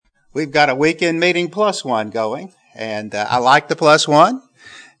We've got a weekend meeting plus one going, and I like the plus one.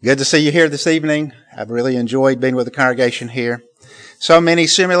 Good to see you here this evening. I've really enjoyed being with the congregation here. So many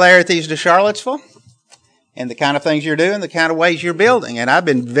similarities to Charlottesville and the kind of things you're doing, the kind of ways you're building, and I've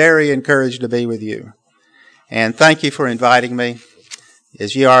been very encouraged to be with you. And thank you for inviting me.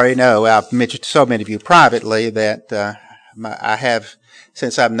 As you already know, I've mentioned to so many of you privately that I have,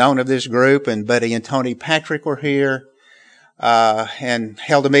 since I've known of this group, and Buddy and Tony Patrick were here, and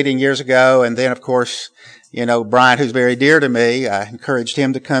held a meeting years ago. And then, of course, you know, Brian, who's very dear to me, I encouraged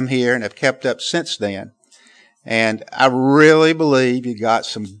him to come here and have kept up since then. And I really believe you got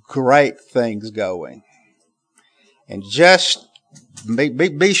some great things going. And just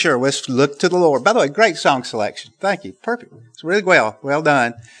be sure, let's look to the Lord. By the way, great song selection. Thank you. Perfect. It's really well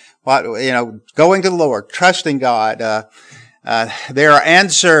done. Going to the Lord, trusting God. There are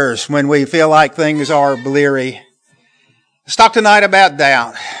answers when we feel like things are bleary. Let's talk tonight about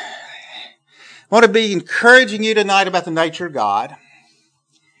doubt. I want to be encouraging you tonight about the nature of God.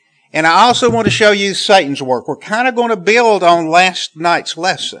 And I also want to show you Satan's work. We're kind of going to build on last night's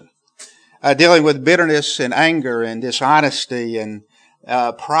lesson, dealing with bitterness and anger and dishonesty and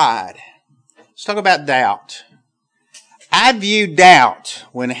pride. Let's talk about doubt. I view doubt,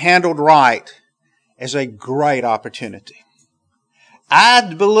 when handled right, as a great opportunity.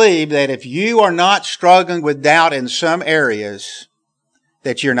 I believe that if you are not struggling with doubt in some areas,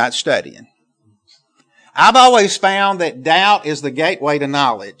 that you're not studying. I've always found that doubt is the gateway to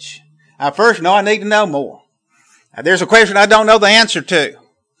knowledge. First, I need to know more. There's a question I don't know the answer to.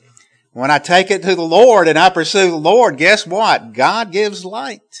 When I take it to the Lord and I pursue the Lord, guess what? God gives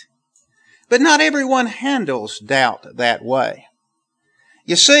light. But not everyone handles doubt that way.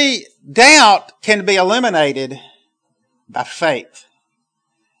 You see, doubt can be eliminated by faith.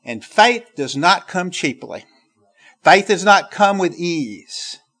 And faith does not come cheaply. Faith does not come with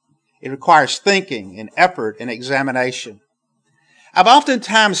ease. It requires thinking and effort and examination. I've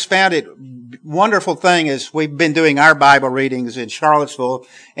oftentimes found it wonderful thing as we've been doing our Bible readings in Charlottesville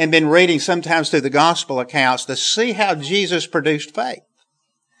and been reading sometimes through the gospel accounts to see how Jesus produced faith.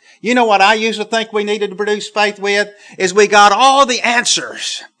 You know what I used to think we needed to produce faith with? Is we got all the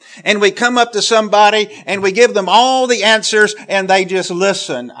answers. And we come up to somebody and we give them all the answers and they just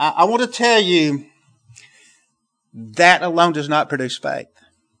listen. I want to tell you, that alone does not produce faith.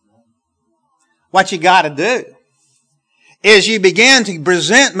 What you got to do is you begin to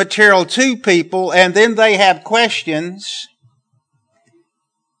present material to people and then they have questions.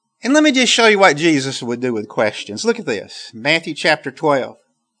 And let me just show you what Jesus would do with questions. Look at this. Matthew chapter 12.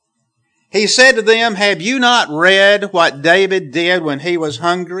 He said to them, "Have you not read what David did when he was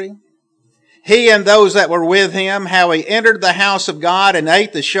hungry? He and those that were with him, how he entered the house of God and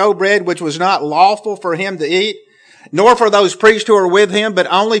ate the showbread which was not lawful for him to eat, nor for those priests who were with him, but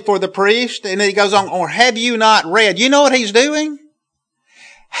only for the priest." And he goes on, "Or have you not read?" You know what he's doing?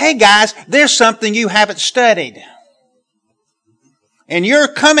 Hey guys, there's something you haven't studied. And you're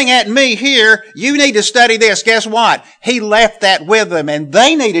coming at me here, you need to study this. Guess what? He left that with them and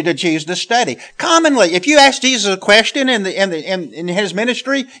they needed to choose to study. Commonly, if you ask Jesus a question in his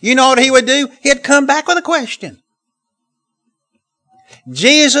ministry, you know what he would do? He'd come back with a question.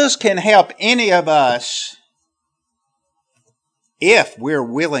 Jesus can help any of us if we're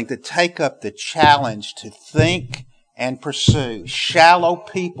willing to take up the challenge to think and pursue. Shallow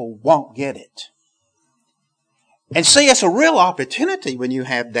people won't get it. And see, it's a real opportunity when you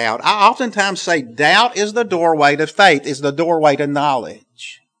have doubt. I oftentimes say doubt is the doorway to faith, is the doorway to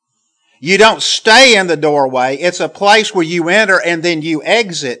knowledge. You don't stay in the doorway. It's a place where you enter and then you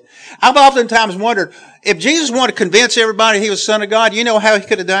exit. I've oftentimes wondered, if Jesus wanted to convince everybody he was the Son of God, you know how he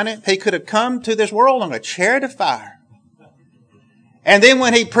could have done it? He could have come to this world on a chariot of fire. And then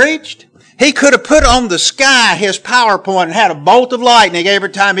when he preached, he could have put on the sky his PowerPoint and had a bolt of lightning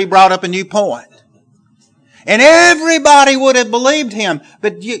every time he brought up a new point. And everybody would have believed him.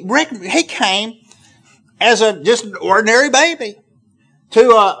 But he came as just an ordinary baby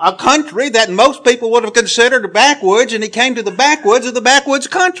to a country that most people would have considered a backwoods, and he came to the backwoods of the backwoods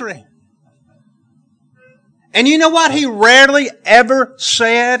country. And you know what? He rarely ever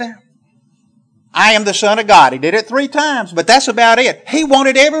said, "I am the Son of God." He did it 3 times, but that's about it. He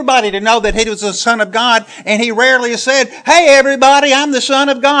wanted everybody to know that he was the Son of God, and he rarely said, "Hey everybody, I'm the Son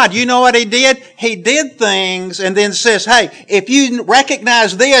of God." You know what he did? He did things and then says, "Hey, if you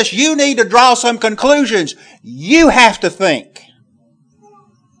recognize this, you need to draw some conclusions. You have to think."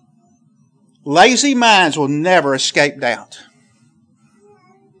 Lazy minds will never escape doubt.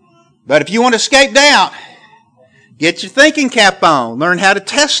 But if you want to escape doubt, get your thinking cap on. Learn how to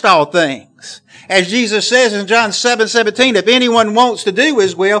test all things. things. As Jesus says in John 7:17, if anyone wants to do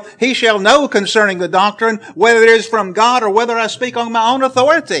His will, he shall know concerning the doctrine, whether it is from God or whether I speak on my own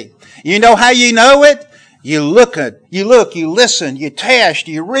authority. You know how you know it? You look, you listen, you test,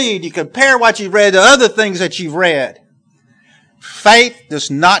 you read, you compare what you've read to other things that you've read. Faith does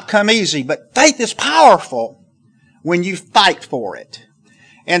not come easy, but faith is powerful when you fight for it.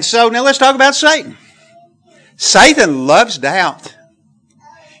 And so now let's talk about Satan. Satan loves doubt.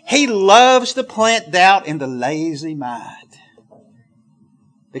 He loves to plant doubt in the lazy mind.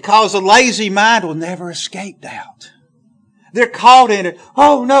 Because the lazy mind will never escape doubt. They're caught in it.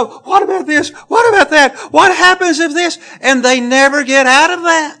 Oh no, what about this? What about that? What happens if this? And they never get out of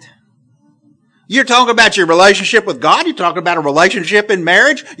that. You're talking about your relationship with God. You're talking about a relationship in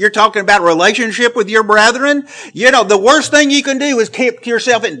marriage. You're talking about a relationship with your brethren. You know, the worst thing you can do is keep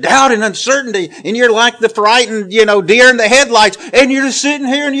yourself in doubt and uncertainty. And you're like the frightened, deer in the headlights. And you're just sitting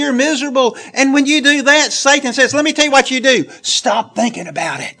here and you're miserable. And when you do that, Satan says, let me tell you what you do. Stop thinking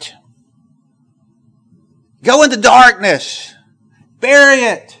about it. Go into darkness. Bury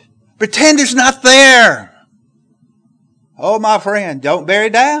it. Pretend it's not there. Oh, my friend, don't bury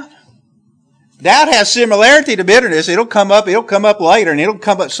doubt. Doubt has similarity to bitterness. It'll come up later, and it'll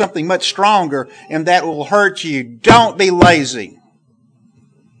come up something much stronger, and that will hurt you. Don't be lazy.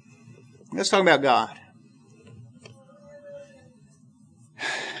 Let's talk about God.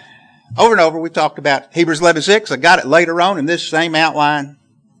 Over and over, we've talked about Hebrews 11:6. I got it later on in this same outline.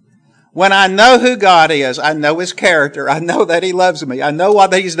 When I know who God is, I know His character, I know that He loves me, I know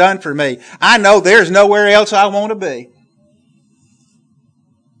what He's done for me, I know there's nowhere else I want to be.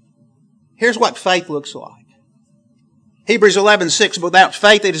 Here's what faith looks like. Hebrews 11:6, without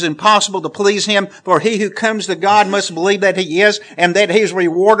faith it is impossible to please Him, for he who comes to God must believe that He is, and that He is a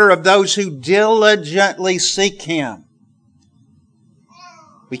rewarder of those who diligently seek Him.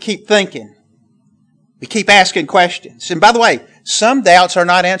 We keep thinking. We keep asking questions. And by the way, some doubts are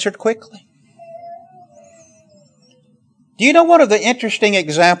not answered quickly. Do you know one of the interesting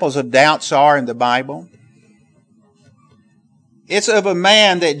examples of doubts are in the Bible? It's of a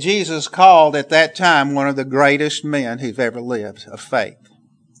man that Jesus called at that time one of the greatest men who've ever lived of faith.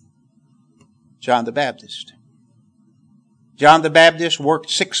 John the Baptist. John the Baptist worked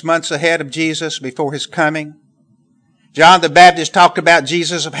 6 months ahead of Jesus before His coming. John the Baptist talked about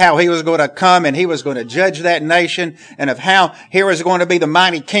Jesus, of how He was going to come and He was going to judge that nation, and of how here was going to be the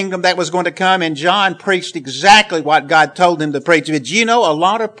mighty kingdom that was going to come. And John preached exactly what God told him to preach. But you know, a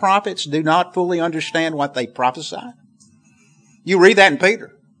lot of prophets do not fully understand what they prophesy. You read that in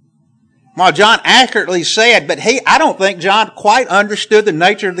Peter. Well, John accurately said, but I don't think John quite understood the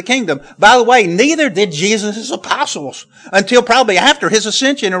nature of the kingdom. By the way, neither did Jesus' apostles until probably after His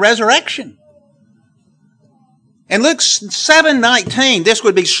ascension and resurrection. In Luke 7:19, this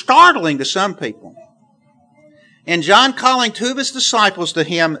would be startling to some people. And John, calling 2 of his disciples to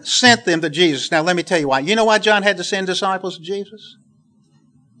him, sent them to Jesus. Now let me tell you why. You know why John had to send disciples to Jesus?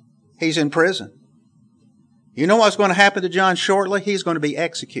 He's in prison. You know what's going to happen to John shortly? He's going to be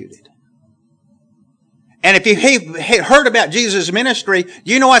executed. And if you've heard about Jesus' ministry,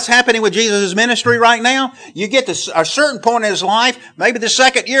 do you know what's happening with Jesus' ministry right now? You get to a certain point in His life, maybe the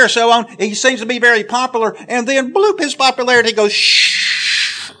second year or so on, He seems to be very popular, and then bloop, His popularity goes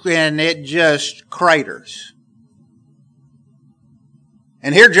shh, and it just craters.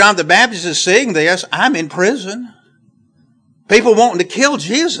 And here John the Baptist is seeing this. I'm in prison. People wanting to kill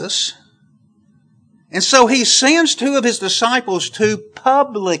Jesus. And so He sends 2 of His disciples to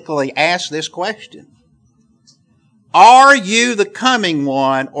publicly ask this question. Are you the coming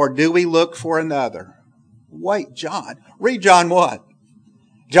one, or do we look for another? Wait, John. Read John 1.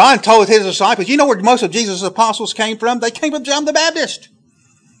 John told his disciples, you know where most of Jesus' apostles came from? They came from John the Baptist.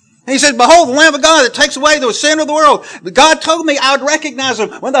 And he said, behold, the Lamb of God that takes away the sin of the world. God told me I would recognize Him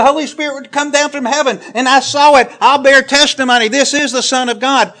when the Holy Spirit would come down from heaven. And I saw it. I'll bear testimony. This is the Son of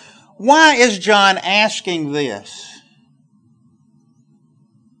God. Why is John asking this?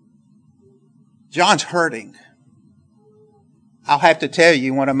 John's hurting. I'll have to tell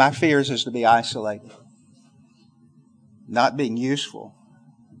you, one of my fears is to be isolated. Not being useful.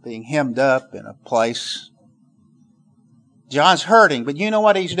 Being hemmed up in a place. John's hurting, but you know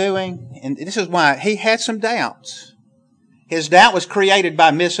what he's doing? And this is why he had some doubts. His doubt was created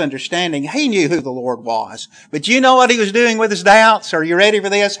by misunderstanding. He knew who the Lord was. But you know what he was doing with his doubts? Are you ready for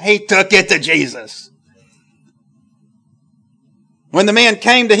this? He took it to Jesus. When the men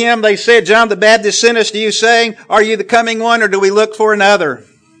came to Him, they said, John the Baptist sent us to you, saying, are you the coming one, or do we look for another?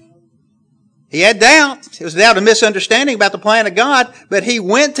 He had doubt. It was doubt and misunderstanding about the plan of God, but he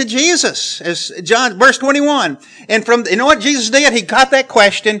went to Jesus, as John, verse 21. And you know what Jesus did? He got that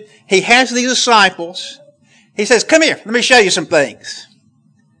question. He has these disciples. He says, come here, let me show you some things.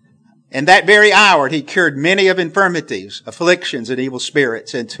 And that very hour, he cured many of infirmities, afflictions, and evil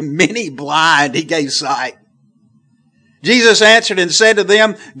spirits, and to many blind he gave sight. Jesus answered and said to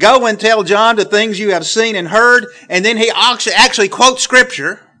them, go and tell John the things you have seen and heard. And then he actually quotes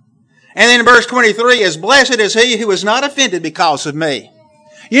Scripture. And then in verse 23, as blessed is he who is not offended because of me.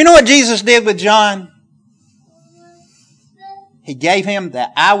 You know what Jesus did with John? He gave him the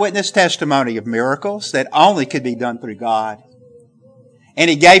eyewitness testimony of miracles that only could be done through God. And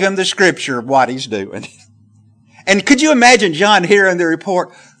he gave him the Scripture of what he's doing. And could you imagine John hearing the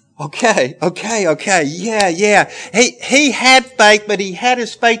report? Okay, yeah. He had faith, but he had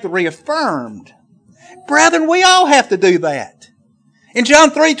his faith reaffirmed. Brethren, we all have to do that. In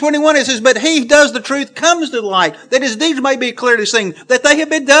John 3:21 it says, but he who does the truth comes to the light, that his deeds may be clearly seen, that they have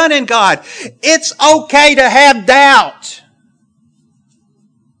been done in God. It's okay to have doubt.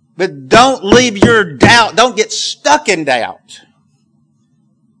 But don't leave your doubt, don't get stuck in doubt.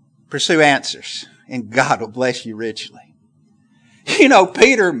 Pursue answers, and God will bless you richly. You know,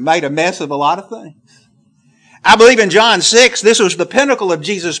 Peter made a mess of a lot of things. I believe in John 6, this was the pinnacle of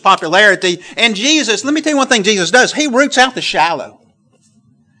Jesus' popularity. And Jesus, let me tell you one thing Jesus does. He roots out the shallow.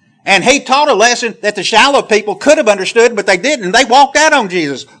 And he taught a lesson that the shallow people could have understood, but they didn't. They walked out on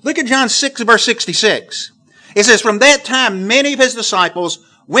Jesus. Look at John 6, verse 66. It says, from that time, many of his disciples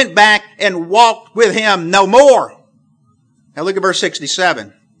went back and walked with him no more. Now look at verse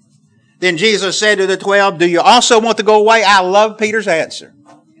 67. Then Jesus said to the 12, do you also want to go away? I love Peter's answer.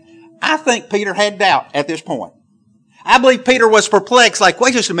 I think Peter had doubt at this point. I believe Peter was perplexed, like,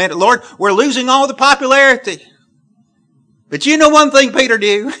 wait just a minute, Lord, we're losing all the popularity. But you know one thing Peter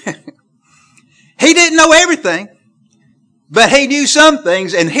knew? He didn't know everything, but he knew some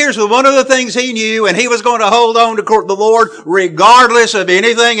things, and here's one of the things he knew, and he was going to hold on to the Lord regardless of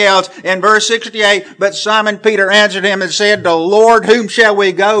anything else. In verse 68, but Simon Peter answered him and said, to Lord, whom shall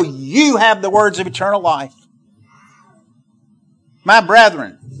we go? You have the words of eternal life. My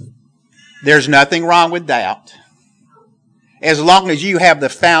brethren, there's nothing wrong with doubt. As long as you have the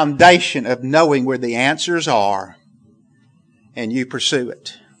foundation of knowing where the answers are, and you pursue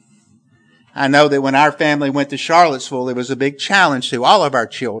it. I know that when our family went to Charlottesville, it was a big challenge to all of our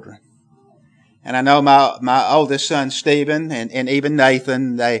children. And I know my oldest son, Stephen, and even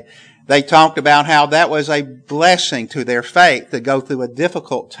Nathan, they talked about how that was a blessing to their faith to go through a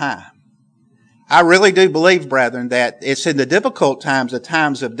difficult time. I really do believe, brethren, that it's in the difficult times, the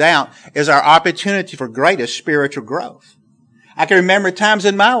times of doubt, is our opportunity for greatest spiritual growth. I can remember times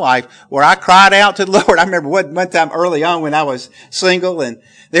in my life where I cried out to the Lord. I remember one time early on when I was single, and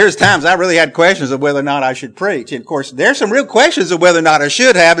there's times I really had questions of whether or not I should preach. And of course, there's some real questions of whether or not I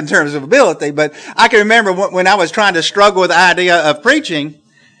should have in terms of ability, but I can remember when I was trying to struggle with the idea of preaching,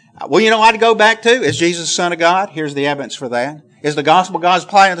 well, you know what I'd go back to? Is Jesus the Son of God? Here's the evidence for that. Is the gospel God's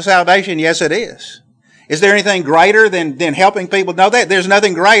plan of salvation? Yes, it is. Is there anything greater than helping people know that? There's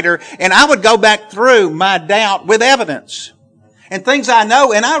nothing greater. And I would go back through my doubt with evidence. And things I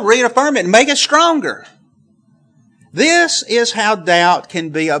know, and I reaffirm it and make it stronger. This is how doubt can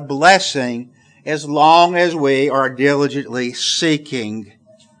be a blessing as long as we are diligently seeking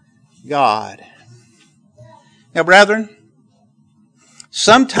God. Now, brethren,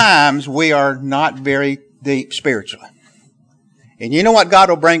 sometimes we are not very deep spiritually. And you know what God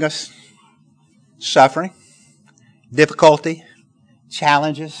will bring us? Suffering, difficulty,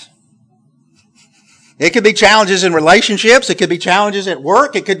 challenges. It could be challenges in relationships. It could be challenges at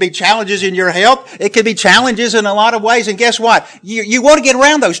work. It could be challenges in your health. It could be challenges in a lot of ways. And guess what? You want to get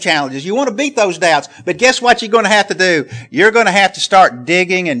around those challenges. You want to beat those doubts. But guess what you're going to have to do? You're going to have to start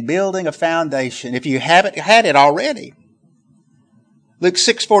digging and building a foundation if you haven't had it already. Luke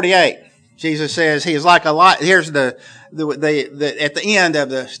 6:48. Jesus says he is like a light. Here's at the end of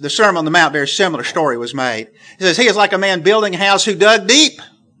the Sermon on the Mount, very similar story was made. He says he is like a man building a house who dug deep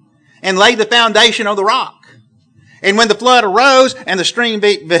and laid the foundation on the rock. And when the flood arose and the stream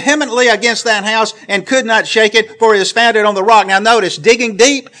beat vehemently against that house and could not shake it, for it is founded on the rock. Now notice, digging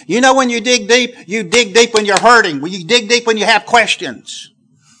deep. You know when you dig deep when you're hurting. When you dig deep when you have questions.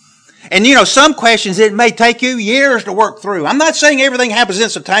 And you know, some questions it may take you years to work through. I'm not saying everything happens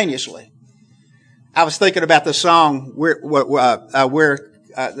instantaneously. I was thinking about the song,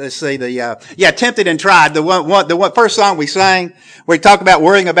 Tempted and Tried. The first song we sang, where we talk about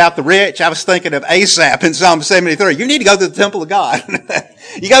worrying about the rich. I was thinking of Asaph in Psalm 73. You need to go to the temple of God.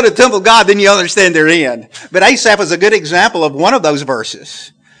 You go to the temple of God, then you understand their end. But Asaph is a good example of one of those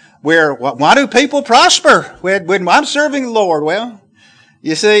verses. Why do people prosper when I'm serving the Lord? Well,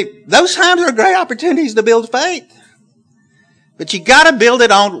 you see, those times are great opportunities to build faith. But you got to build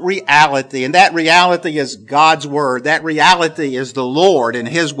it on reality, and that reality is God's Word. That reality is the Lord and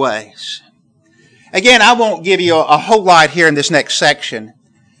His ways. Again, I won't give you a whole lot here in this next section,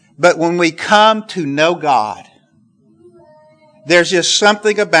 but when we come to know God, there's just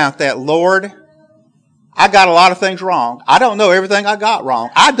something about that. Lord, I got a lot of things wrong. I don't know everything I got wrong.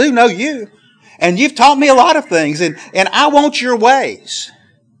 I do know you, and you've taught me a lot of things, and I want your ways.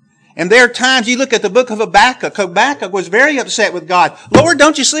 And there are times you look at the book of Habakkuk. Habakkuk was very upset with God. Lord,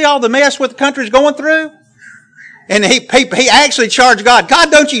 don't you see all the mess what the country's going through? And he actually charged God. God,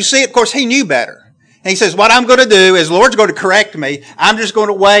 don't you see it? Of course, he knew better. And he says, what I'm going to do is the Lord's going to correct me. I'm just going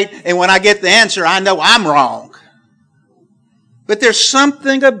to wait. And when I get the answer, I know I'm wrong. But there's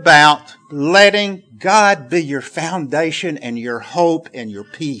something about letting God be your foundation and your hope and your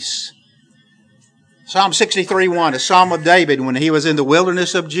peace. Psalm 63:1, a psalm of David when he was in the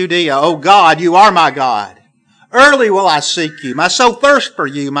wilderness of Judea. O God, you are my God. Early will I seek you. My soul thirsts for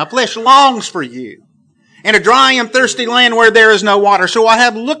you. My flesh longs for you. In a dry and thirsty land where there is no water. So I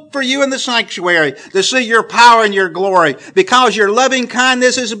have looked for you in the sanctuary to see your power and your glory. Because your loving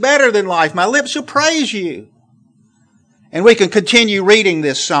kindness is better than life. My lips will praise you. And we can continue reading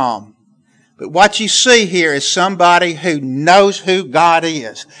this psalm. But what you see here is somebody who knows who God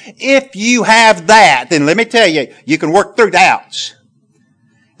is. If you have that, then let me tell you, you can work through doubts.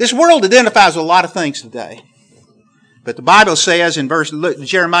 This world identifies with a lot of things today. But the Bible says in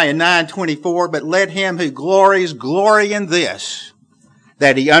Jeremiah 9:24, but let him who glories glory in this,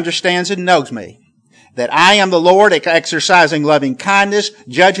 that he understands and knows me, that I am the Lord exercising loving kindness,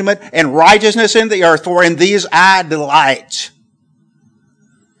 judgment, and righteousness in the earth, for in these I delight.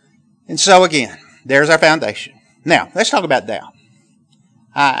 And so again, there's our foundation. Now, let's talk about doubt.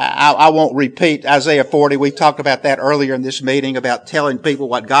 I won't repeat Isaiah 40. We talked about that earlier in this meeting, about telling people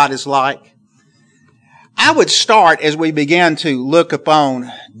what God is like. I would start as we begin to look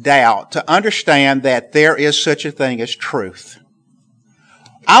upon doubt to understand that there is such a thing as truth.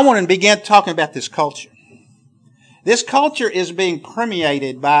 I want to begin talking about this culture. This culture is being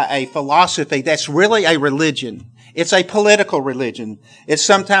permeated by a philosophy that's really a religion. It's a political religion. It's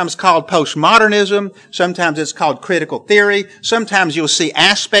sometimes called postmodernism. Sometimes it's called critical theory. Sometimes you'll see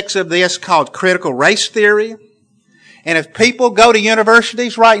aspects of this called critical race theory. And if people go to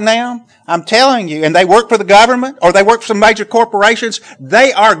universities right now, I'm telling you, and they work for the government or they work for some major corporations,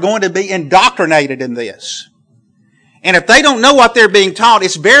 they are going to be indoctrinated in this. And if they don't know what they're being taught,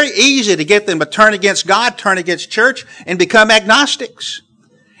 it's very easy to get them to turn against God, turn against church, and become agnostics.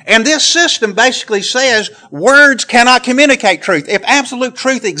 And this system basically says words cannot communicate truth. If absolute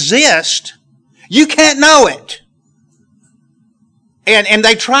truth exists, you can't know it. And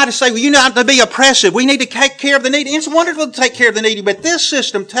they try to say, well, you not to be oppressive. We need to take care of the needy. It's wonderful to take care of the needy, but this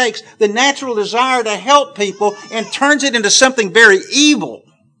system takes the natural desire to help people and turns it into something very evil.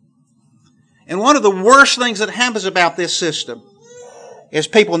 And one of the worst things that happens about this system is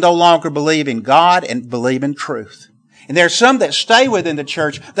people no longer believe in God and believe in truth. And there are some that stay within the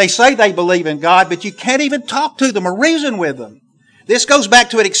church. They say they believe in God, but you can't even talk to them or reason with them. This goes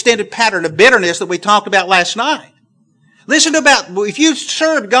back to an extended pattern of bitterness that we talked about last night. Listen about, if you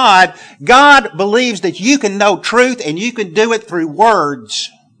serve God, God believes that you can know truth and you can do it through words.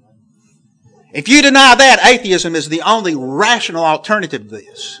 If you deny that, atheism is the only rational alternative to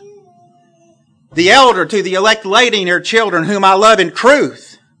this. The elder to the elect lady and her children, whom I love in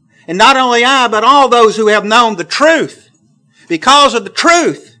truth. And not only I, but all those who have known the truth. Because of the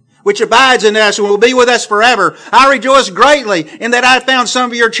truth, which abides in us and will be with us forever, I rejoice greatly in that I found some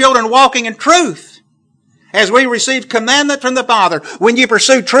of your children walking in truth. As we received commandment from the Father. When you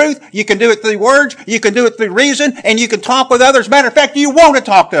pursue truth, you can do it through words, you can do it through reason, and you can talk with others. Matter of fact, you want to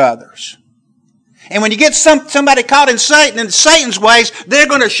talk to others. And when you get somebody caught in Satan and Satan's ways, they're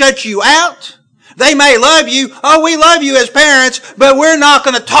going to shut you out. They may love you. Oh, we love you as parents, but we're not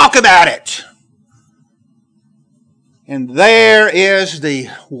going to talk about it. And there is the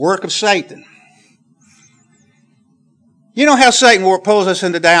work of Satan. You know how Satan pulls us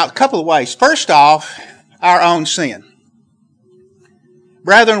into doubt? A couple of ways. First off, our own sin.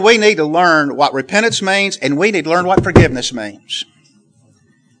 Brethren, we need to learn what repentance means, and we need to learn what forgiveness means.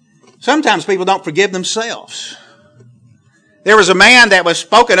 Sometimes people don't forgive themselves. There was a man that was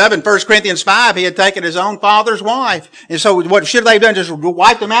spoken of in 1 Corinthians 5. He had taken his own father's wife. And so what should they have done? Just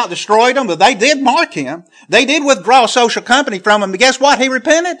wiped him out, destroyed him? But they did mark him. They did withdraw social company from him. But guess what? He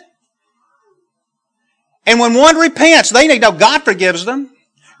repented. And when one repents, they need to know God forgives them.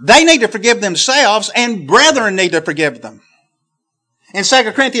 They need to forgive themselves, and brethren need to forgive them. In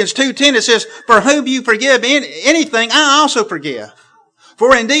 2 Corinthians 2:10 it says, for whom you forgive anything, I also forgive.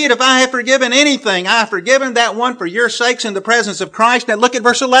 For indeed, if I have forgiven anything, I have forgiven that one for your sakes in the presence of Christ. Now look at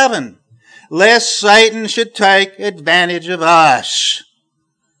verse 11. Lest Satan should take advantage of us.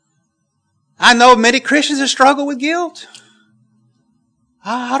 I know many Christians that struggle with guilt.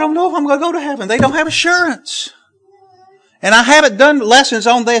 I don't know if I'm going to go to heaven. They don't have assurance. And I haven't done lessons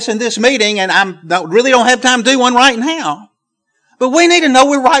on this in this meeting, and I really don't have time to do one right now. But we need to know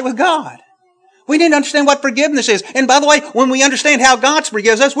we're right with God. We need to understand what forgiveness is. And by the way, when we understand how God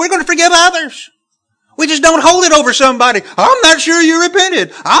forgives us, we're going to forgive others. We just don't hold it over somebody. I'm not sure you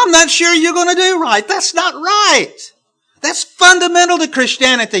repented. I'm not sure you're going to do right. That's not right. That's fundamental to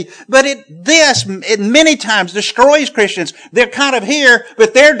Christianity. But it many times destroys Christians. They're kind of here,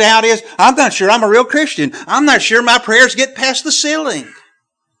 but their doubt is, I'm not sure I'm a real Christian. I'm not sure my prayers get past the ceiling.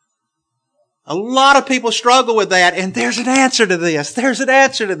 A lot of people struggle with that, and there's an answer to this. There's an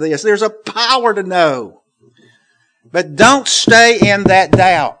answer to this. There's a power to know. But don't stay in that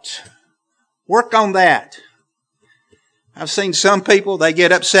doubt. Work on that. I've seen some people, they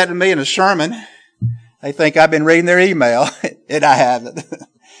get upset at me in a sermon. They think I've been reading their email, and I haven't.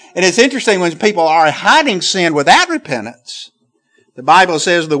 And it's interesting when people are hiding sin without repentance. The Bible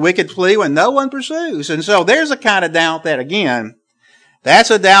says the wicked flee when no one pursues. And so there's a kind of doubt that, again,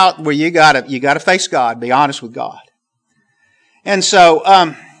 that's a doubt where you gotta face God, be honest with God. And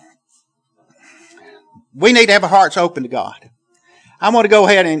so, we need to have our hearts open to God. I want to go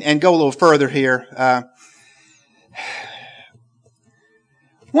ahead and go a little further here.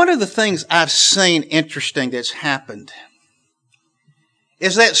 One of the things I've seen interesting that's happened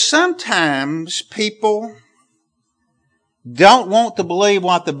is that sometimes people don't want to believe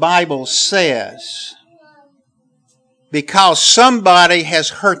what the Bible says because somebody has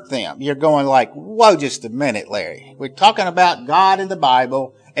hurt them. You're going like, whoa, just a minute, Larry. We're talking about God in the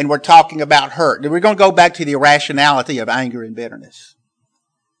Bible, and we're talking about hurt. We're going to go back to the irrationality of anger and bitterness.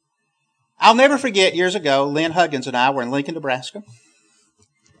 I'll never forget years ago, Lynn Huggins and I were in Lincoln, Nebraska.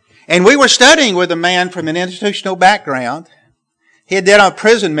 And we were studying with a man from an institutional background. He had done a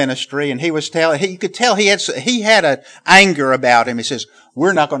prison ministry, and you could tell he had an anger about him. He says,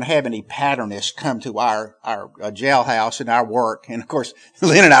 we're not going to have any patternists come to our jailhouse and our work. And of course,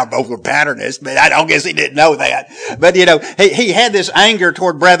 Lynn and I both were patternists, but I don't guess he didn't know that. But he had this anger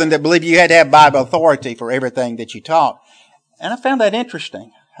toward brethren that believed you had to have Bible authority for everything that you taught. And I found that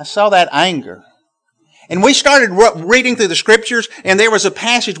interesting. I saw that anger. And we started reading through the scriptures, and there was a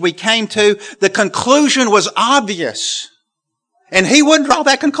passage we came to. The conclusion was obvious. And he wouldn't draw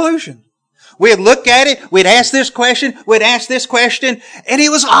that conclusion. We'd look at it, we'd ask this question, and it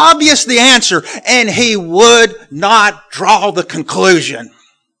was obvious the answer, and he would not draw the conclusion.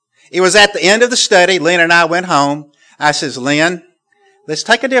 It was at the end of the study. Lynn and I went home. I says, Lynn, let's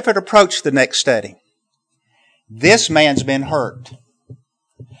take a different approach to the next study. This man's been hurt.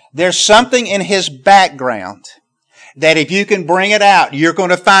 There's something in his background that if you can bring it out, you're going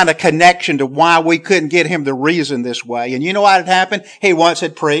to find a connection to why we couldn't get him to reason this way. And you know what had happened? He once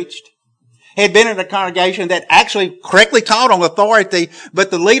had preached. He had been in a congregation that actually correctly taught on authority, but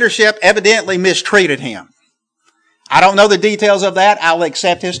the leadership evidently mistreated him. I don't know the details of that. I'll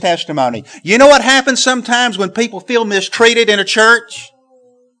accept his testimony. You know what happens sometimes when people feel mistreated in a church?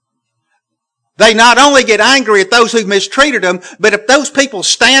 They not only get angry at those who mistreated them, but if those people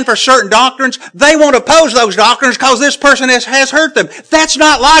stand for certain doctrines, they won't oppose those doctrines because this person has hurt them. That's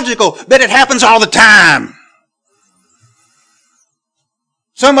not logical, but it happens all the time.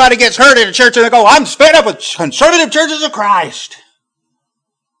 Somebody gets hurt in a church and they go, I'm fed up with conservative churches of Christ.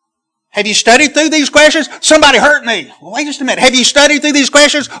 Have you studied through these questions? Somebody hurt me. Well, wait just a minute. Have you studied through these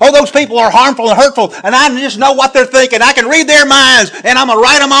questions? Oh, those people are harmful and hurtful, and I just know what they're thinking. I can read their minds, and I'm going to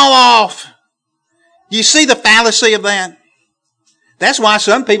write them all off. You see the fallacy of that? That's why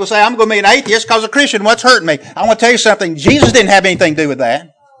some people say, I'm going to be an atheist because a Christian. What's hurting me? I want to tell you something. Jesus didn't have anything to do with that.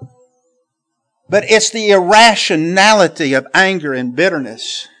 But it's the irrationality of anger and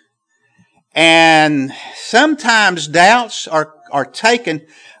bitterness. And sometimes doubts are taken.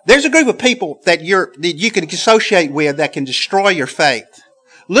 There's a group of people that you can associate with that can destroy your faith.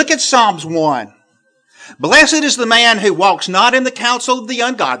 Look at Psalms 1. Blessed is the man who walks not in the counsel of the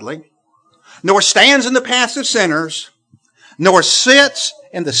ungodly, nor stands in the paths of sinners, nor sits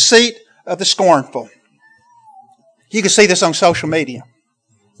in the seat of the scornful. You can see this on social media.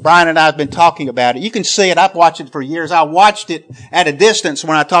 Brian and I have been talking about it. You can see it. I've watched it for years. I watched it at a distance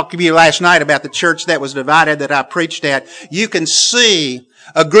when I talked to you last night about the church that was divided that I preached at. You can see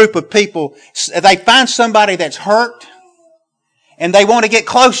a group of people, they find somebody that's hurt, and they want to get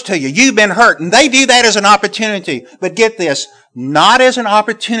close to you. You've been hurt, and they view that as an opportunity. But get this, not as an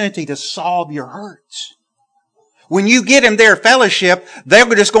opportunity to solve your hurts. When you get in their fellowship, they're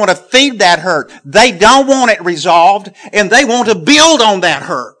just going to feed that hurt. They don't want it resolved, and they want to build on that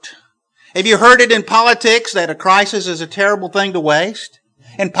hurt. Have you heard it in politics that a crisis is a terrible thing to waste?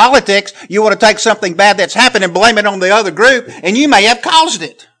 In politics, you want to take something bad that's happened and blame it on the other group, and you may have caused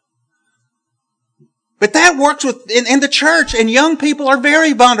it. But that works in the church, and young people are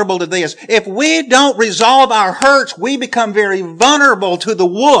very vulnerable to this. If we don't resolve our hurts, we become very vulnerable to the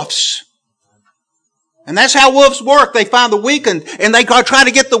wolves. And that's how wolves work. They find the weakened, and they try to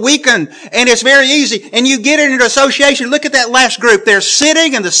get the weakened, and it's very easy. And you get into association. Look at that last group. They're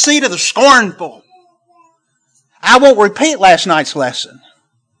sitting in the seat of the scornful. I won't repeat last night's lesson.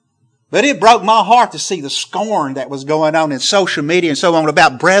 But it broke my heart to see the scorn that was going on in social media and so on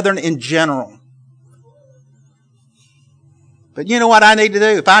about brethren in general. But you know what I need to do?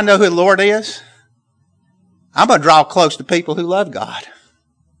 If I know who the Lord is, I'm going to draw close to people who love God.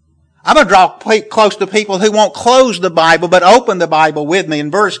 I'm going to draw close to people who won't close the Bible, but open the Bible with me.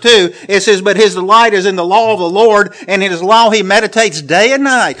 In verse 2, it says, "But his delight is in the law of the Lord, and in his law he meditates day and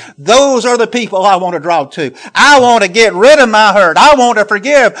night." Those are the people I want to draw to. I want to get rid of my hurt. I want to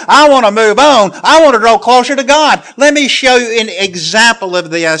forgive. I want to move on. I want to draw closer to God. Let me show you an example of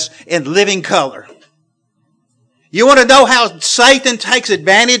this in living color. You want to know how Satan takes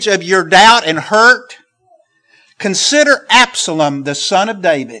advantage of your doubt and hurt? Consider Absalom, the son of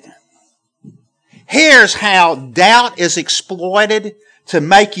David. Here's how doubt is exploited to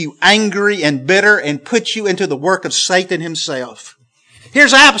make you angry and bitter and put you into the work of Satan himself.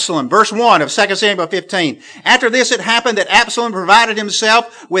 Here's Absalom, verse 1 of 2 Samuel 15. "After this it happened that Absalom provided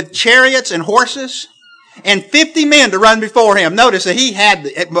himself with chariots and horses and 50 men to run before him." Notice that he had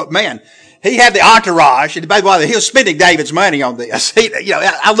the entourage. And by the way, he was spending David's money on this.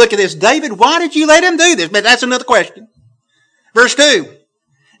 I look at this, David, why did you let him do this? But that's another question. Verse 2.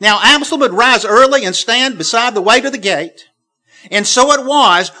 "Now Absalom would rise early and stand beside the way to the gate. And so it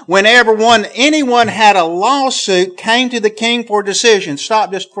was, whenever anyone had a lawsuit, came to the king for a decision."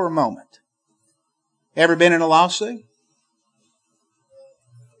 Stop just for a moment. Ever been in a lawsuit?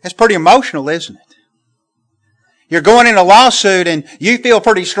 It's pretty emotional, isn't it? You're going in a lawsuit and you feel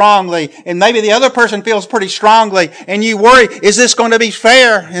pretty strongly, and maybe the other person feels pretty strongly, and you worry, is this going to be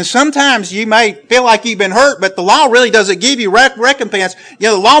fair? And sometimes you may feel like you've been hurt, but the law really doesn't give you recompense.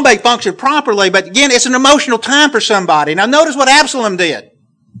 The law may function properly, but again, it's an emotional time for somebody. Now notice what Absalom did.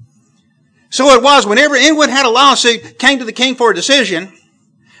 "So it was, whenever anyone had a lawsuit, came to the king for a decision,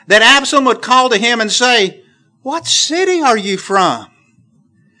 that Absalom would call to him and say, 'What city are you from?'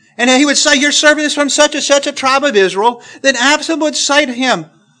 And he would say, 'Your servant is from such and such a tribe of Israel.' Then Absalom would say to him,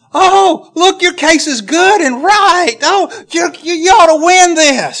 'Oh, look, your case is good and right. Oh, you ought to win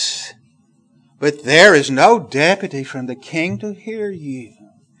this. But there is no deputy from the king to hear you.'"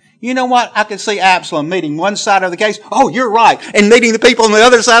 You know what? I can see Absalom meeting one side of the case. "Oh, you're right." And meeting the people on the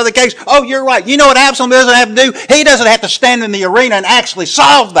other side of the case. "Oh, you're right." You know what Absalom doesn't have to do? He doesn't have to stand in the arena and actually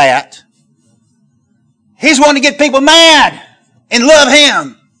solve that. He's wanting to get people mad and love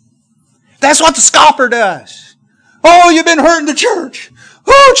him. That's what the scoffer does. "Oh, you've been hurting the church.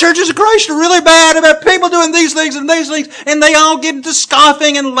 Oh, churches of Christ are really bad about people doing these things and these things." And they all get into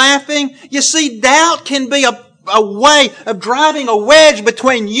scoffing and laughing. You see, doubt can be a way of driving a wedge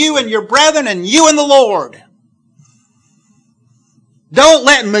between you and your brethren and you and the Lord. Don't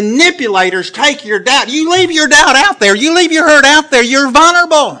let manipulators take your doubt. You leave your doubt out there. You leave your hurt out there. You're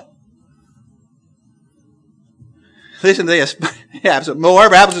vulnerable. Listen to this.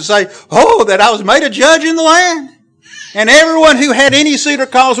 Moreover, Absalom would say, "Oh, that I was made a judge in the land. And everyone who had any suit or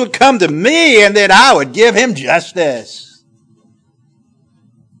cause would come to me, and that I would give him justice."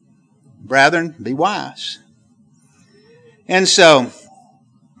 Brethren, be wise. And so,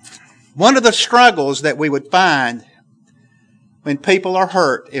 one of the struggles that we would find when people are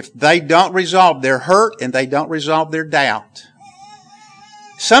hurt, if they don't resolve their hurt and they don't resolve their doubt,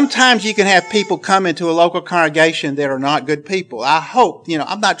 sometimes you can have people come into a local congregation that are not good people. I hope,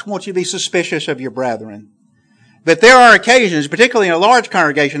 I'm not want you to be suspicious of your brethren. But there are occasions, particularly in a large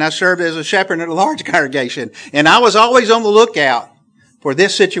congregation. I served as a shepherd in a large congregation, and I was always on the lookout for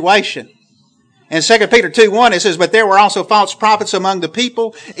this situation. In 2 Peter 2:1 it says, "But there were also false prophets among the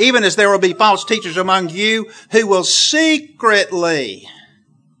people, even as there will be false teachers among you, who will secretly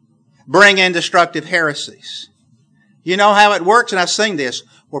bring in destructive heresies." You know how it works, and I've seen this,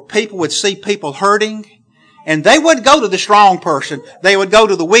 where people would see people hurting, and they wouldn't go to the strong person. They would go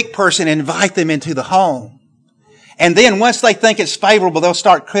to the weak person and invite them into the home. And then once they think it's favorable, they'll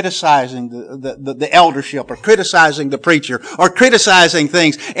start criticizing the eldership or criticizing the preacher or criticizing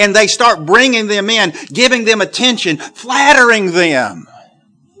things. And they start bringing them in, giving them attention, flattering them.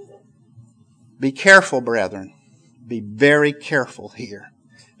 Be careful, brethren. Be very careful here.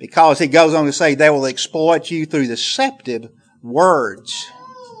 Because he goes on to say they will exploit you through deceptive words.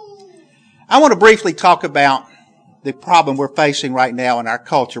 I want to briefly talk about the problem we're facing right now in our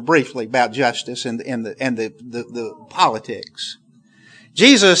culture, briefly about justice and the politics.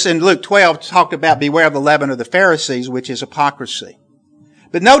 Jesus in Luke 12 talked about beware of the leaven of the Pharisees, which is hypocrisy.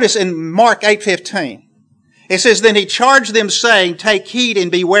 But notice in Mark 8:15, it says, then he charged them saying, take heed and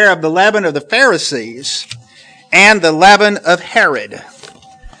beware of the leaven of the Pharisees and the leaven of Herod.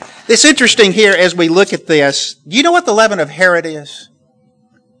 It's interesting here as we look at this. Do you know what the leaven of Herod is?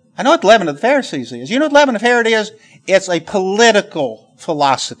 I know what the leaven of the Pharisees is. You know what the leaven of Herod is? It's a political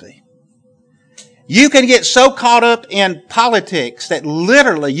philosophy. You can get so caught up in politics that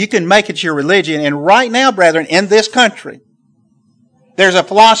literally you can make it your religion. And right now, brethren, in this country, there's a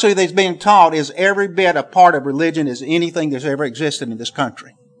philosophy that's being taught is every bit a part of religion as anything that's ever existed in this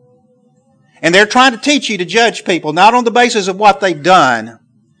country. And they're trying to teach you to judge people not on the basis of what they've done,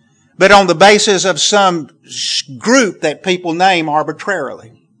 but on the basis of some group that people name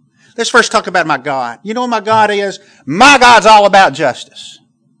arbitrarily. Let's first talk about my God. You know what my God is? My God's all about justice.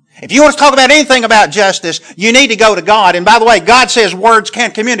 If you want to talk about anything about justice, you need to go to God. And by the way, God says words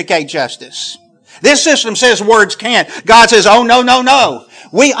can't communicate justice. This system says words can't. God says, oh, no, no, no.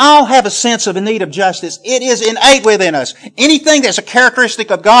 We all have a sense of a need of justice. It is innate within us. Anything that's a characteristic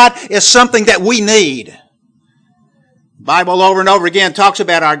of God is something that we need. The Bible over and over again talks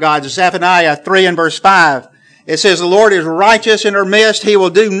about our God. Zephaniah 3 and verse 5. It says, the Lord is righteous in our midst. He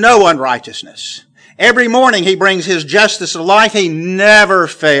will do no unrighteousness. Every morning He brings His justice to life. He never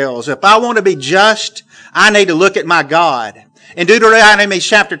fails. If I want to be just, I need to look at my God. In Deuteronomy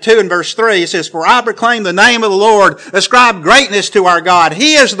chapter 2 and verse 3, it says, for I proclaim the name of the Lord, ascribe greatness to our God.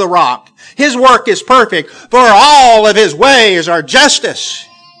 He is the rock. His work is perfect, for all of His ways are justice.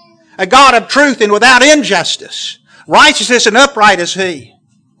 A God of truth and without injustice. Righteousness and upright is He.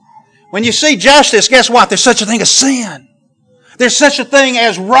 When you see justice, guess what? There's such a thing as sin. There's such a thing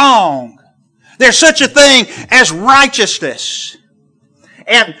as wrong. There's such a thing as righteousness.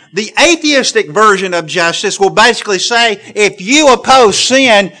 And the atheistic version of justice will basically say, if you oppose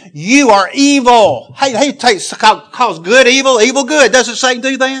sin, you are evil. Hey, calls good evil, evil good. Doesn't Satan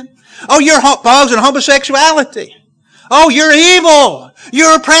do that? Oh, you're opposing homosexuality. Oh, you're evil.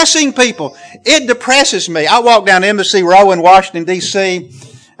 You're oppressing people. It depresses me. I walked down Embassy Row in Washington, D.C.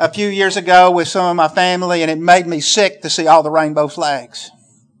 a few years ago with some of my family, and it made me sick to see all the rainbow flags.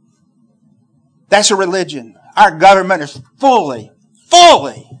 That's a religion. Our government is fully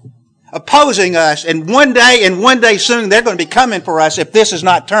opposing us, and one day soon they're going to be coming for us if this is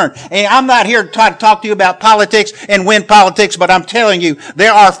not turned. And I'm not here to try to talk to you about politics and win politics, but I'm telling you,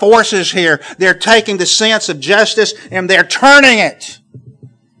 there are forces here. They're taking the sense of justice and they're turning it.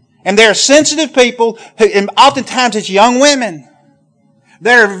 And they're sensitive people who, and oftentimes it's young women.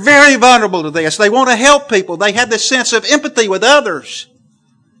 They're very vulnerable to this. They want to help people. They have this sense of empathy with others.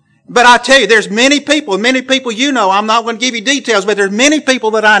 But I tell you, there's many people you know, I'm not going to give you details, but there's many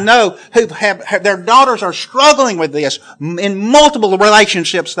people that I know who have their daughters are struggling with this in multiple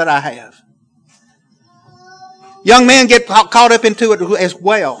relationships that I have. Young men get caught up into it as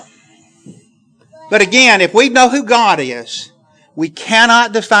well. But again, if we know who God is, we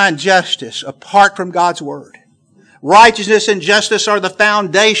cannot define justice apart from God's Word. Righteousness and justice are the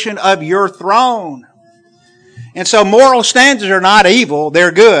foundation of your throne. And so moral standards are not evil,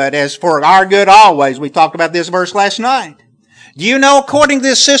 they're good, as for our good always. We talked about this verse last night. Do you know, according to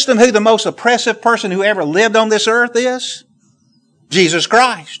this system, who the most oppressive person who ever lived on this earth is? Jesus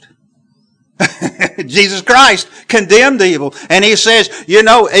Christ. Jesus Christ condemned evil. And He says, you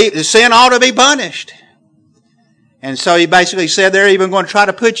know, sin ought to be punished. And so He basically said they're even going to try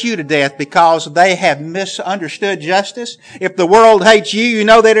to put you to death because they have misunderstood justice. If the world hates you, you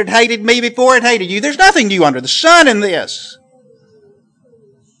know that it hated me before it hated you. There's nothing new under the sun in this.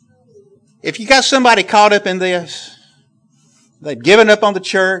 If you got somebody caught up in this, they've given up on the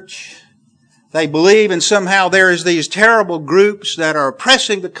church, they believe and somehow there is these terrible groups that are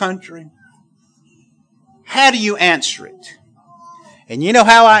oppressing the country, how do you answer it? And you know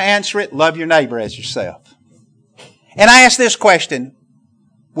how I answer it? Love your neighbor as yourself. And I ask this question,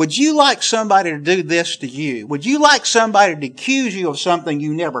 would you like somebody to do this to you? Would you like somebody to accuse you of something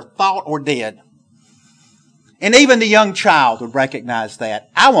you never thought or did? And even the young child would recognize that.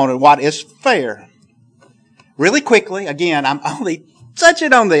 I wanted what is fair. Really quickly, again, I'm only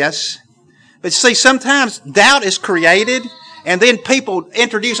touching on this, But see, sometimes doubt is created and then people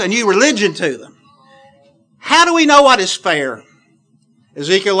introduce a new religion to them. How do we know what is fair?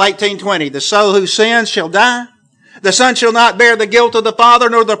 Ezekiel 18:20, the soul who sins shall die. The son shall not bear the guilt of the father,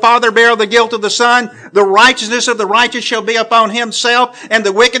 nor the father bear the guilt of the son. The righteousness of the righteous shall be upon himself, and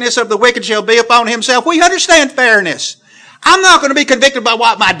the wickedness of the wicked shall be upon himself. We understand fairness. I'm not going to be convicted by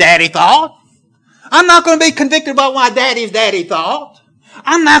what my daddy thought. I'm not going to be convicted by what my daddy's daddy thought.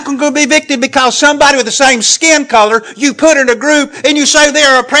 I'm not going to be convicted because somebody with the same skin color you put in a group and you say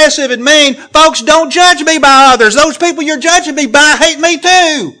they're oppressive and mean. Folks, don't judge me by others. Those people you're judging me by hate me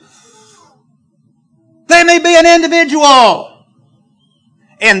too. They may be an individual.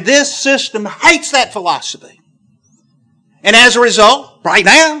 And this system hates that philosophy. And as a result, right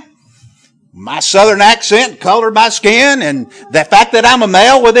now, my southern accent colored my skin, and the fact that I'm a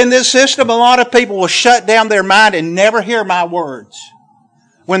male within this system, a lot of people will shut down their mind and never hear my words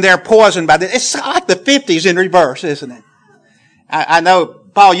when they're poisoned by this. It's like the 50s in reverse, isn't it? I know,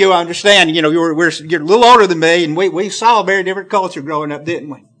 Paul, you understand, you're a little older than me, and we saw a very different culture growing up, didn't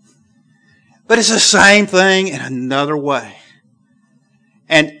we? But it's the same thing in another way.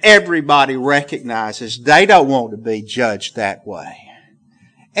 And everybody recognizes they don't want to be judged that way.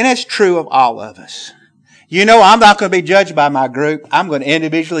 And it's true of all of us. I'm not going to be judged by my group. I'm going to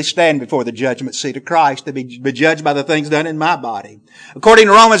individually stand before the judgment seat of Christ to be judged by the things done in my body. According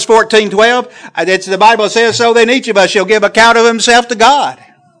to Romans 14:12, the Bible says, so then each of us shall give account of himself to God.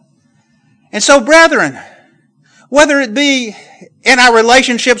 And so, brethren, whether it be in our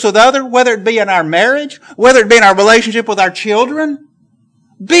relationships with others, whether it be in our marriage, whether it be in our relationship with our children,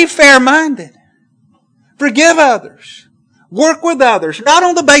 be fair-minded. Forgive others. Work with others, not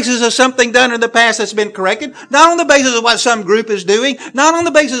on the basis of something done in the past that's been corrected, not on the basis of what some group is doing, not on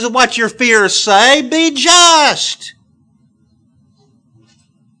the basis of what your fears say. Be just.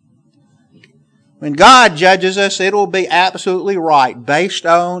 When God judges us, it will be absolutely right, based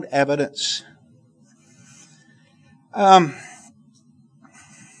on evidence. All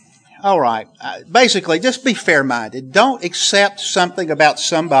right. Basically, just be fair-minded. Don't accept something about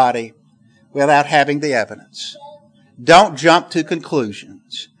somebody without having the evidence. Don't jump to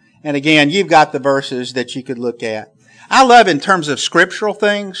conclusions. And again, you've got the verses that you could look at. I love in terms of scriptural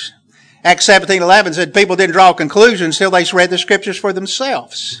things. Acts 17:11 said people didn't draw conclusions till they read the scriptures for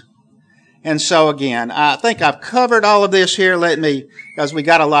themselves. And so again, I think I've covered all of this here. Because we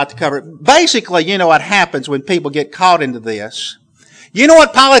got a lot to cover. Basically, you know what happens when people get caught into this. You know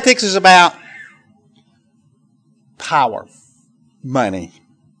what politics is about? Power. Money.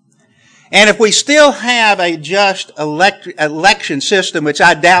 And if we still have a just election system, which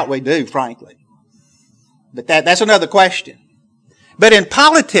I doubt we do, frankly. But that's another question. But in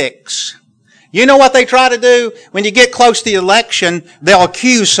politics, you know what they try to do? When you get close to the election, they'll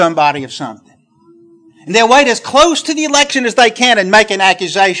accuse somebody of something. And they'll wait as close to the election as they can and make an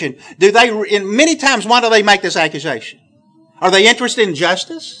accusation. Many times, why do they make this accusation? Are they interested in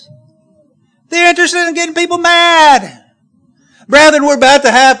justice? They're interested in getting people mad. Brethren, we're about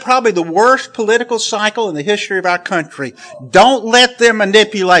to have probably the worst political cycle in the history of our country. Don't let them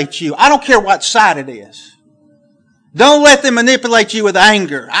manipulate you. I don't care what side it is. Don't let them manipulate you with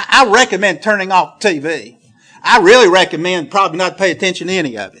anger. I recommend turning off TV. I really recommend probably not pay attention to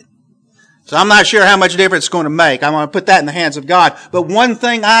any of it. So I'm not sure how much difference it's going to make. I want to put that in the hands of God. But one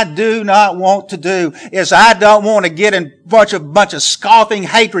thing I do not want to do is I don't want to get in a bunch of scoffing,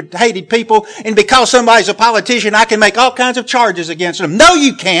 hated people, and because somebody's a politician, I can make all kinds of charges against them. No,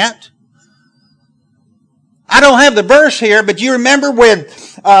 you can't. I don't have the verse here, but you remember when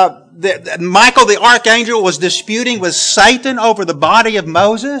Michael the archangel was disputing with Satan over the body of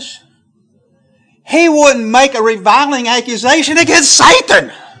Moses? He wouldn't make a reviling accusation against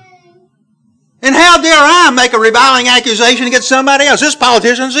Satan. And how dare I make a reviling accusation against somebody else? This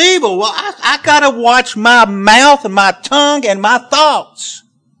politician's evil. Well, I gotta watch my mouth and my tongue and my thoughts.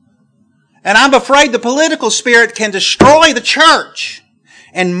 And I'm afraid the political spirit can destroy the church.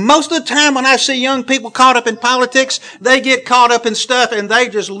 And most of the time when I see young people caught up in politics, they get caught up in stuff and they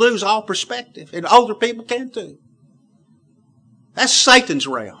just lose all perspective. And older people can too. That's Satan's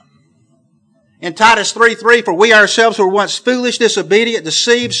realm. In Titus 3:3, for we ourselves were once foolish, disobedient,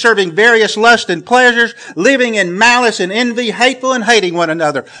 deceived, serving various lusts and pleasures, living in malice and envy, hateful and hating one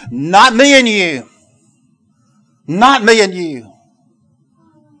another. Not me and you. Not me and you.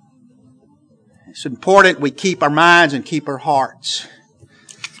 It's important we keep our minds and keep our hearts.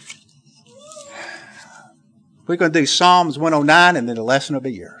 We're going to do Psalms 109 and then the lesson will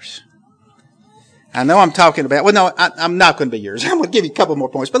be yours. I know I'm talking about, I'm not going to be yours. I'm going to give you a couple more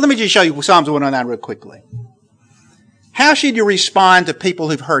points. But let me just show you Psalms 109 real quickly. How should you respond to people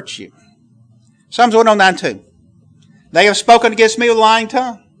who've hurt you? Psalms 109:2. They have spoken against me with lying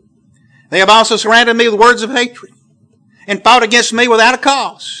tongue. They have also surrounded me with words of hatred and fought against me without a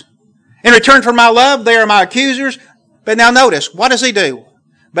cause. In return for my love, they are my accusers. But now notice, what does he do?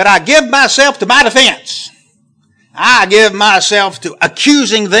 But I give myself to my defense. I give myself to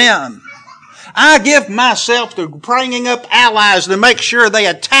accusing them. I give myself to bringing up allies to make sure they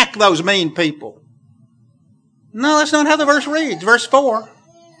attack those mean people. No, that's not how the verse reads. Verse 4.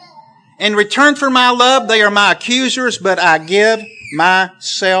 In return for my love, they are my accusers, but I give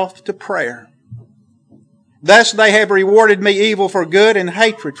myself to prayer. Thus they have rewarded me evil for good and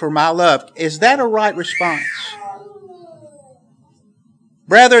hatred for my love. Is that a right response?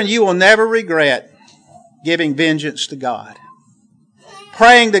 Brethren, you will never regret giving vengeance to God.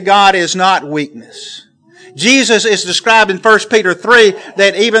 Praying to God is not weakness. Jesus is described in 1 Peter 3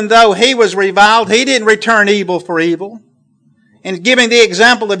 that even though He was reviled, He didn't return evil for evil. And giving the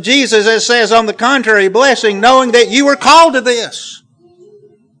example of Jesus, it says, on the contrary, blessing, knowing that you were called to this.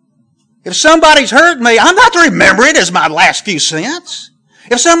 If somebody's hurt me, I'm not to remember it as my last few cents.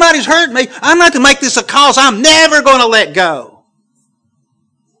 If somebody's hurt me, I'm not to make this a cause I'm never going to let go.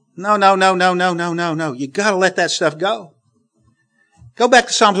 No. You got to let that stuff go. Go back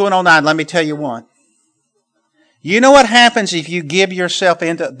to Psalms 109. Let me tell you one. You know what happens if you give yourself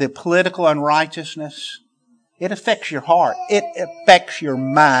into the political unrighteousness? It affects your heart. It affects your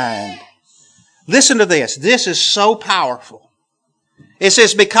mind. Listen to this. This is so powerful. It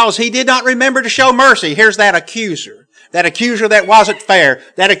says, because he did not remember to show mercy. Here's that accuser. That accuser that wasn't fair.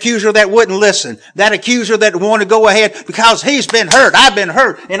 That accuser that wouldn't listen. That accuser that wanted to go ahead because he's been hurt. I've been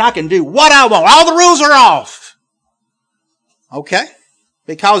hurt and I can do what I want. All the rules are off. Okay?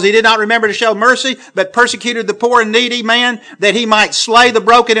 Because he did not remember to show mercy, but persecuted the poor and needy man, that he might slay the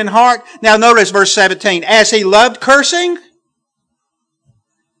broken in heart. Now notice verse 17. As he loved cursing,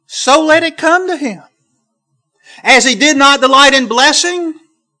 so let it come to him. As he did not delight in blessing,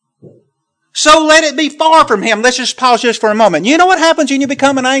 so let it be far from him. Let's just pause just for a moment. You know what happens when you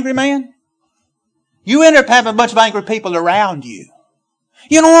become an angry man? You end up having a bunch of angry people around you.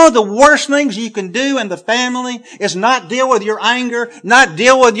 You know, one of the worst things you can do in the family is not deal with your anger, not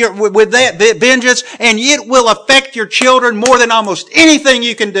deal with that vengeance, and it will affect your children more than almost anything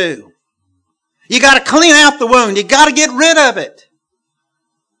you can do. You got to clean out the wound. You got to get rid of it.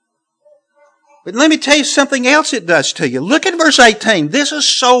 But let me tell you something else it does to you. Look at verse 18. This is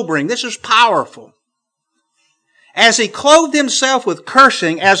sobering. This is powerful. As he clothed himself with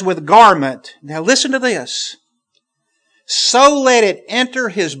cursing as with garment. Now listen to this. So let it enter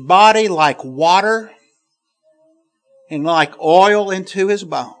his body like water and like oil into his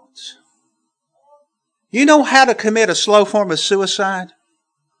bones. You know how to commit a slow form of suicide?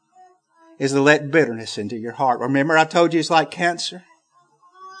 Is to let bitterness into your heart. Remember I told you it's like cancer?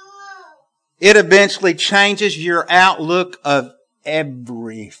 It eventually changes your outlook of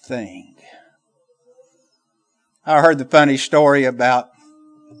everything. I heard the funny story about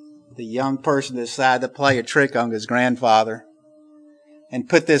the young person decided to play a trick on his grandfather and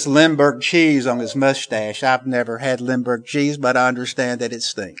put this Limburg cheese on his mustache. I've never had Limburg cheese, but I understand that it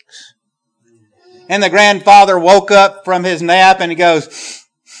stinks. And the grandfather woke up from his nap and he goes,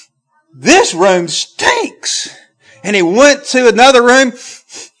 "This room stinks." And he went to another room.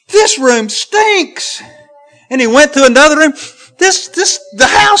 "This room stinks." And he went to another room. The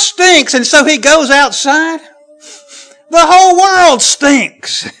house stinks. And so he goes outside. The whole world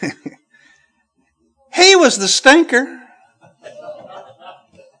stinks. He was the stinker.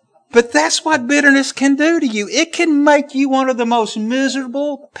 But that's what bitterness can do to you. It can make you one of the most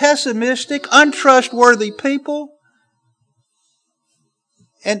miserable, pessimistic, untrustworthy people.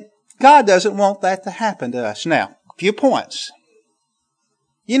 And God doesn't want that to happen to us. Now, a few points.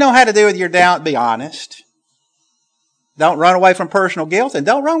 You know how to deal with your doubt. Be honest. Don't run away from personal guilt and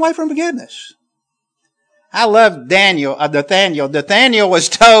don't run away from forgiveness. I love Nathaniel. Nathaniel was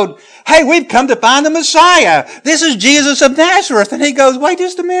told, "Hey, we've come to find the Messiah. This is Jesus of Nazareth." And he goes, "Wait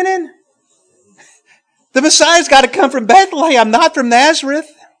just a minute. The Messiah's got to come from Bethlehem, not from Nazareth."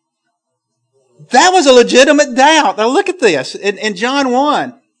 That was a legitimate doubt. Now look at this in John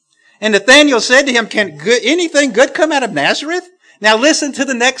 1. And Nathaniel said to him, "Can anything good come out of Nazareth?" Now listen to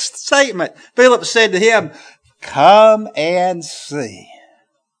the next statement. Philip said to him, "Come and see."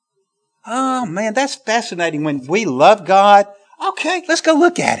 Oh man, that's fascinating. When we love God, okay, let's go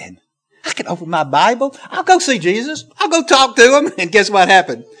look at Him. I can open my Bible. I'll go see Jesus. I'll go talk to Him. And guess what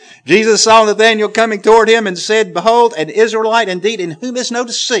happened? Jesus saw Nathanael coming toward him and said, "Behold, an Israelite indeed, in whom is no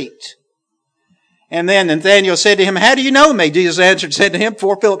deceit." And then Nathanael said to him, "How do you know me?" Jesus answered, said to him,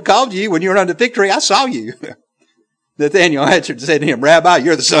 "Before Philip called you, when you were under fig tree, I saw you." Nathanael answered and said to him, Rabbi,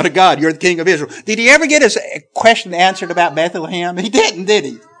 you're the Son of God. You're the King of Israel. Did he ever get his question answered about Bethlehem? He didn't, did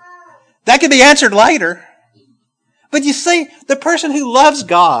he? That could be answered later. But you see, the person who loves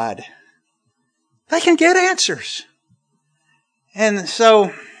God, they can get answers. And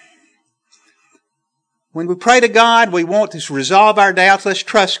so, when we pray to God, we want to resolve our doubts. Let's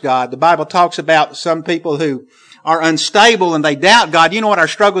trust God. The Bible talks about some people who are unstable and they doubt God. You know what our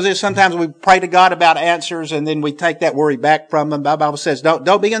struggles is? Sometimes we pray to God about answers and then we take that worry back from them. The Bible says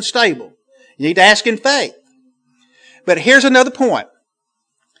don't be unstable. You need to ask in faith. But here's another point.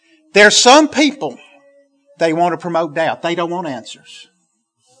 There's some people, they want to promote doubt. They don't want answers.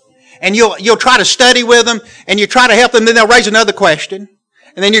 And you'll try to study with them and you try to help them, then they'll raise another question.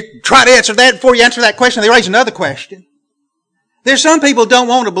 And then you try to answer that. Before you answer that question, they raise another question. There's some people who don't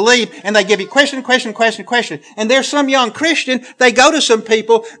want to believe and they give you question. And there's some young Christian, they go to some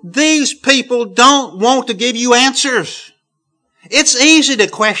people, these people don't want to give you answers. It's easy to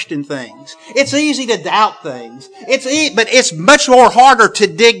question things. It's easy to doubt things. But it's much more harder to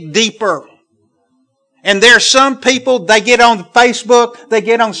dig deeper. And there's some people, they get on Facebook, they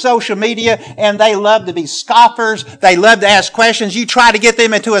get on social media, and they love to be scoffers. They love to ask questions. You try to get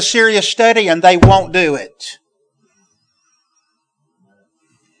them into a serious study and they won't do it.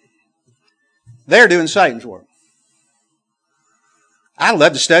 They're doing Satan's work. I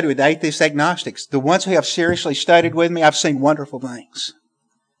love to study with atheist agnostics. The ones who have seriously studied with me, I've seen wonderful things.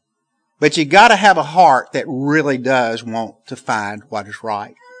 But you got to have a heart that really does want to find what is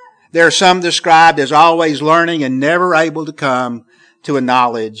right. There are some described as always learning and never able to come to a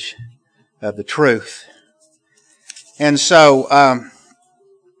knowledge of the truth. And so,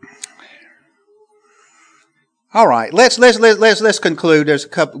 all right, let's conclude. There's a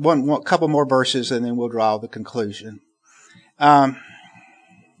couple more verses, and then we'll draw the conclusion. John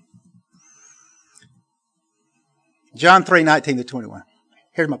 3:19-21.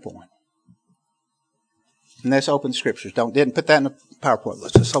 Here's my point. And let's open Scriptures. Didn't put that in the PowerPoint.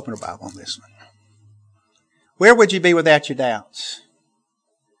 Let's just open the Bible on this one. Where would you be without your doubts?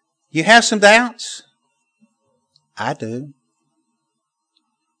 You have some doubts? I do.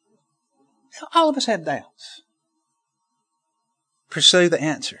 All of us have doubts. Pursue the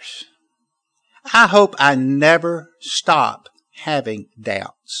answers. I hope I never stop having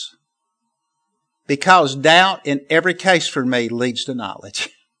doubts. Because doubt in every case for me leads to knowledge.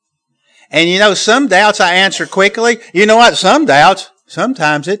 And you know, some doubts I answer quickly. You know what? Some doubts,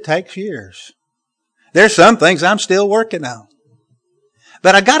 sometimes it takes years. There's some things I'm still working on.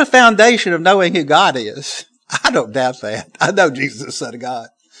 But I got a foundation of knowing who God is. I don't doubt that. I know Jesus is the Son of God.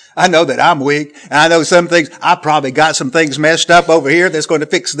 I know that I'm weak. And I know some things, I probably got some things messed up over here that's going to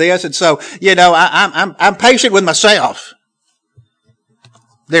fix this. And so, you know, I'm patient with myself.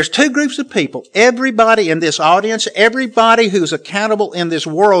 There's two groups of people. Everybody in this audience, everybody who's accountable in this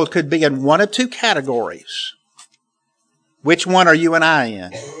world could be in one of two categories. Which one are you and I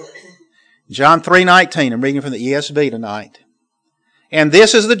in? John 3:19, I'm reading from the ESV tonight. And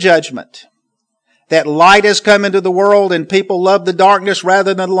this is the judgment, that light has come into the world and people love the darkness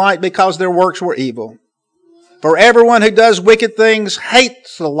rather than light because their works were evil. For everyone who does wicked things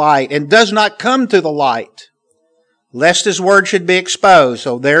hates the light and does not come to the light, lest his word should be exposed.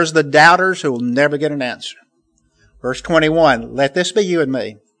 So there's the doubters who will never get an answer. Verse 21, let this be you and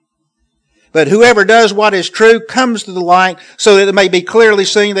me. But whoever does what is true comes to the light so that it may be clearly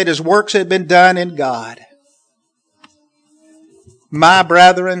seen that his works have been done in God. My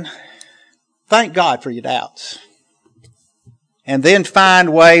brethren, thank God for your doubts. And then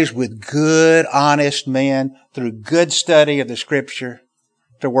find ways with good, honest men through good study of the Scripture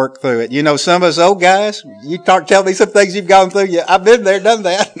to work through it. You know, some of us old guys, you tell me some things you've gone through. Yeah, I've been there, done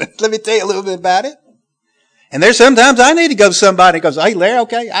that. Let me tell you a little bit about it. And there's sometimes I need to go to somebody who goes, hey, Larry,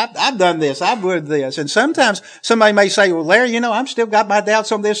 okay, I've done this. I've lived this. And sometimes somebody may say, well, Larry, you know, I've still got my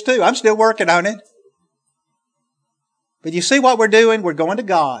doubts on this too. I'm still working on it. But you see what we're doing? We're going to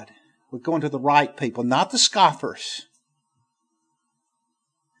God. We're going to the right people, not the scoffers.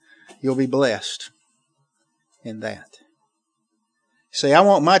 You'll be blessed in that. See, I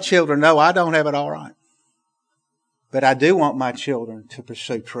want my children to know I don't have it all right. But I do want my children to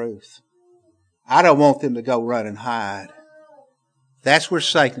pursue truth. I don't want them to go run and hide. That's where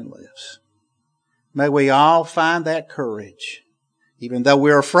Satan lives. May we all find that courage. Even though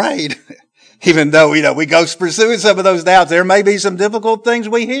we're afraid. Even though, you know, we go pursuing some of those doubts. There may be some difficult things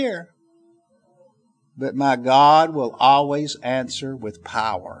we hear. But my God will always answer with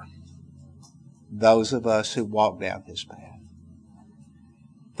power those of us who walk down His path.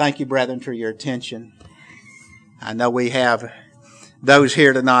 Thank you, brethren, for your attention. I know we have those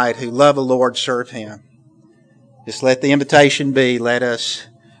here tonight who love the Lord, serve Him. Just let the invitation be, let us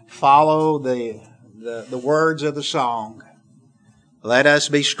follow the words of the song. Let us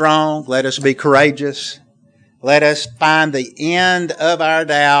be strong. Let us be courageous. Let us find the end of our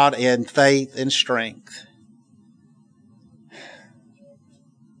doubt in faith and strength.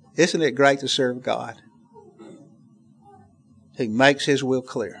 Isn't it great to serve God who makes His will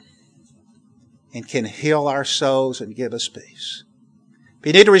clear and can heal our souls and give us peace? If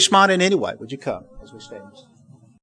you need to respond in any way, would you come as we stand?